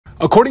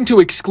According to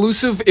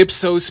exclusive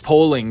Ipsos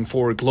polling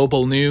for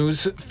Global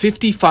News,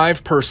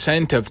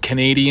 55% of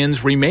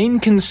Canadians remain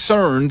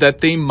concerned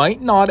that they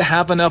might not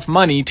have enough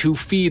money to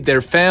feed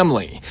their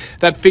family.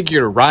 That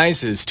figure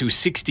rises to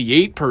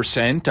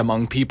 68%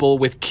 among people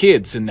with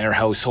kids in their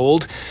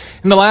household.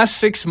 In the last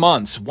 6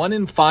 months, 1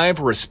 in 5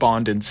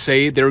 respondents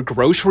say their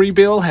grocery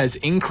bill has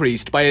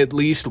increased by at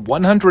least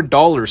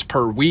 $100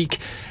 per week,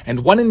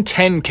 and 1 in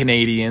 10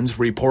 Canadians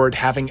report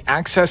having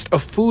accessed a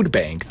food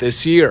bank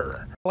this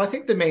year. Well, I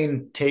think the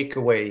main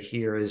takeaway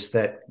here is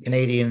that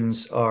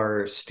Canadians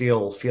are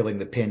still feeling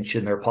the pinch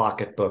in their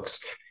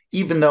pocketbooks.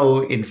 Even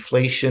though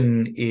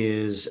inflation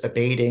is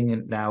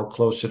abating, now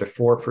closer to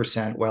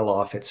 4%, well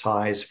off its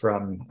highs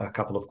from a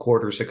couple of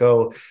quarters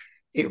ago,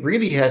 it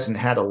really hasn't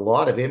had a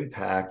lot of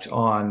impact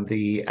on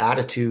the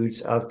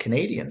attitudes of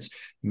Canadians.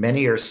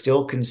 Many are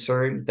still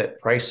concerned that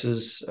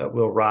prices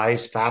will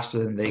rise faster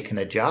than they can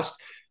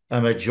adjust. A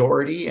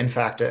majority, in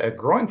fact, a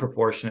growing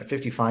proportion at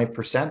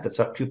 55%, that's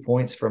up 2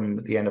 points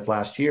from the end of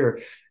last year,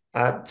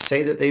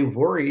 say that they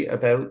worry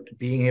about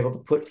being able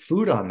to put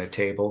food on their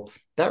table.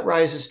 That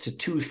rises to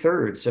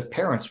 2/3 of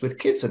parents with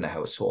kids in the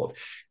household.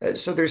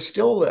 So there's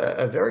still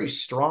a very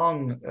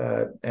strong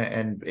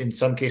and in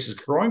some cases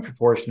growing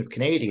proportion of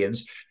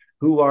Canadians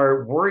who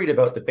are worried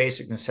about the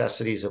basic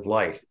necessities of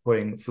life,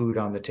 putting food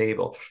on the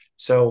table.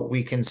 So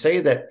we can say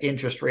that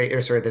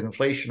that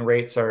inflation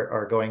rates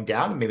are going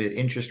down. Maybe the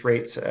interest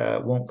rates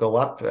won't go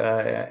up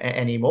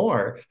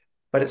anymore,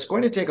 but it's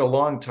going to take a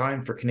long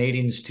time for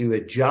Canadians to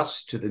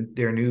adjust to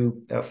their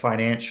new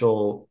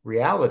financial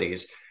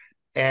realities.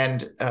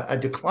 And a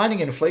declining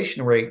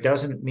inflation rate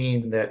doesn't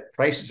mean that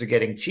prices are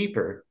getting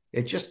cheaper.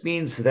 It just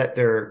means that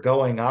they're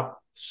going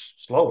up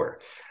slower.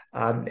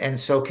 And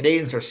so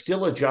Canadians are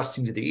still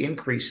adjusting to the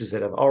increases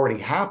that have already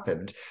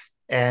happened.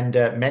 And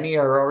many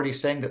are already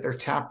saying that they're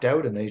tapped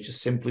out and they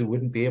just simply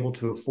wouldn't be able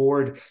to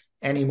afford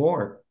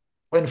anymore.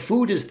 And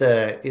food is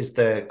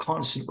the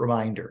constant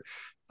reminder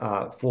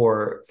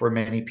for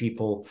many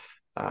people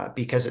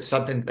because it's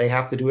something they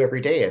have to do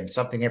every day and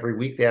something every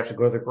week they have to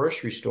go to the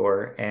grocery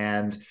store.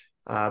 And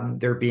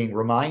they're being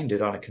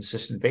reminded on a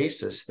consistent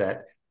basis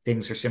that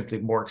things are simply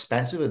more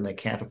expensive and they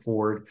can't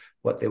afford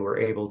what they were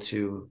able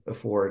to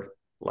afford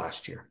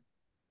last year.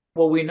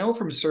 Well, we know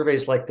from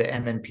surveys like the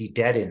MNP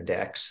Debt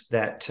Index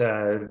that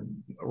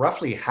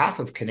roughly half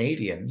of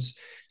Canadians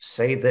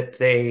say that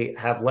they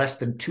have less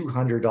than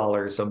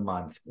 $200 a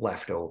month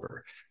left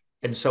over.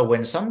 And so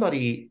when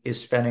somebody is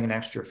spending an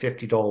extra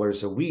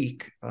 $50 a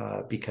week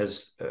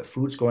because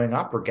food's going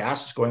up or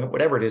gas is going up,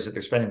 whatever it is that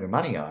they're spending their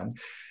money on,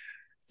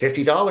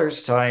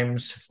 $50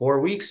 times 4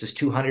 weeks is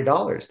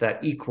 $200.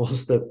 That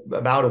equals the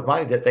amount of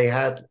money that they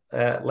had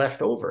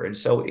left over. And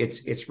so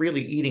it's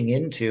really eating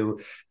into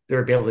their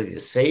ability to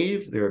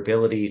save, their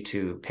ability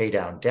to pay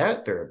down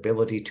debt, their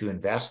ability to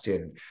invest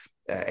in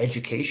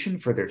education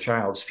for their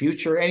child's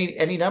future,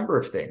 any number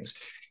of things.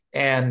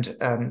 And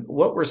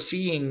what we're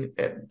seeing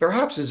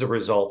perhaps is a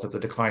result of the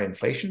decline in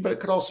inflation, but it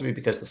could also be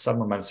because the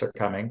summer months are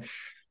coming.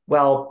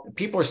 Well,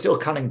 people are still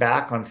cutting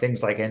back on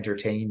things like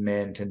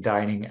entertainment and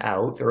dining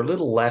out. They're a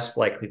little less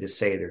likely to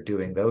say they're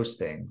doing those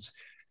things,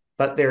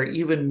 but they're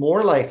even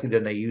more likely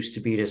than they used to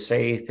be to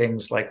say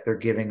things like they're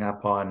giving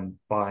up on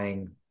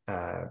buying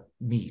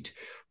meat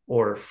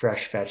or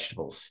fresh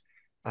vegetables.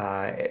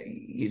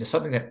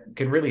 Something that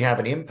can really have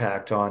an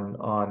impact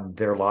on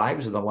their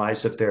lives and the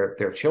lives of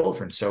their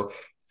children. So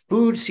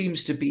food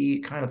seems to be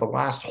kind of the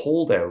last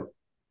holdout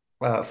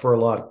for a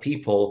lot of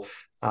people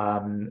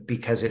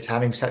because it's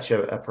having such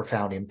a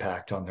profound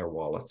impact on their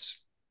wallets.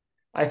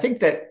 I think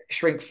that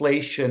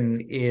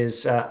shrinkflation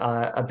is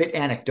a bit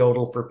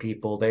anecdotal for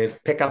people. They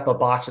pick up a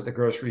box at the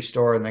grocery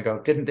store and they go,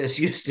 didn't this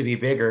used to be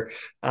bigger?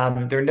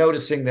 They're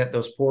noticing that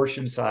those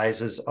portion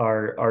sizes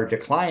are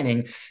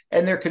declining,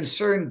 and they're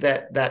concerned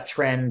that that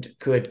trend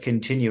could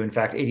continue. In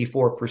fact,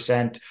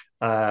 84%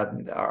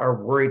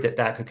 are worried that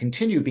that could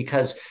continue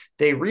because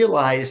they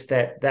realize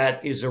that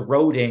that is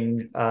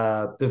eroding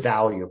the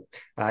value.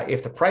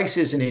 If the price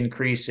isn't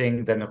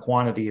increasing, then the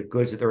quantity of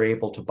goods that they're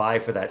able to buy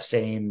for that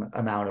same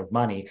amount of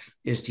money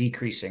is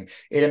decreasing.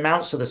 It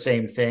amounts to the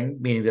same thing,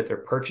 meaning that their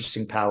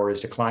purchasing power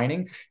is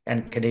declining,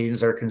 and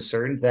Canadians are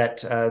concerned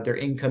that their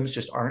incomes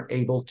just aren't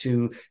able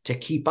to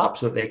keep up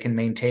so that they can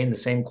maintain the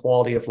same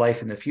quality of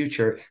life in the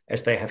future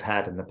as they have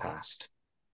had in the past.